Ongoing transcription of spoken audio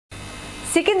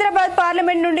Secunderabad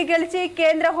parliament నుండి గెలిచి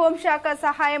కేంద్ర హోంశాఖ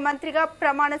సహాయ మంత్రిగా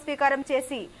ప్రమాణ స్వీకారం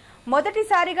చేసి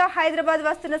మొదటిసారిగా హైదరాబాద్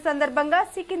వస్తున్న సందర్భంగా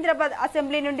సికింద్రాబాద్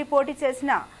అసెంబ్లీ నుండి పోటీ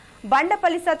చేసిన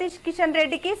బండపల్లి సతీష్ కిషన్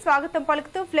రెడ్డికి స్వాగతం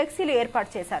పలుకుతూ ఫ్లెక్సీలు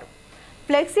ఏర్పాటు చేశారు.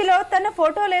 ఫ్లెక్సీలో తన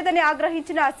ఫోటో లేదని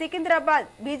ఆగ్రహించిన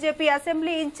Secunderabad BJP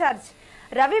assembly incharge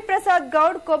Ravi Prasad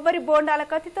Goud కొబ్బరి బోండాల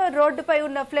కత్తితో రోడ్డుపై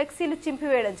ఉన్న ఫ్లెక్సీలు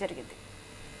చింపివేయడం జరిగింది.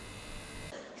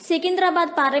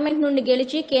 సికింద్రాబాద్ పార్లమెంట్ నుండి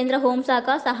గెలిచి కేంద్ర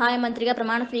హోంశాఖ సహాయ మంత్రిగా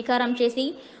ప్రమాణ స్వీకారం చేసి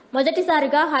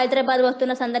మొదటిసారిగా హైదరాబాద్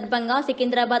వస్తున్న సందర్భంగా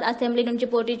సికింద్రాబాద్ అసెంబ్లీ నుంచి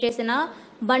పోటీ చేసిన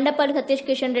బండపల్లి సతీష్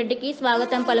కిషన్ రెడ్డికి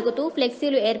స్వాగతం పలుకుతూ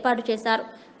ఫ్లెక్సీలు ఏర్పాటు చేశారు.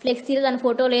 ఫ్లెక్సీలు తన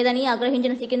ఫోటో లేదని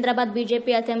ఆగ్రహించిన Secunderabad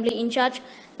BJP assembly incharge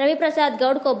Ravi Prasad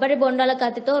Goud కొబ్బరి బొండాల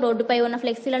కత్తితో రోడ్డుపై ఉన్న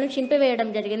ఫ్లెక్సీలను చింపివేయడం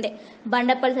జరిగింది.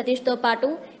 బండపల్లి సతీష్తో పాటు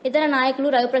ఇతర నాయకులు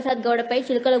రవిప్రసాద్ గౌడ్పై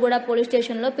చిలకలగూడ పోలీస్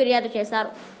స్టేషన్లో ఫిర్యాదు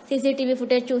చేశారు. సీసీటీవీ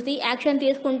ఫుటేజ్ చూసి యాక్షన్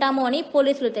తీసుకుంటాము అని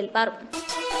పోలీసులు తెలిపారు.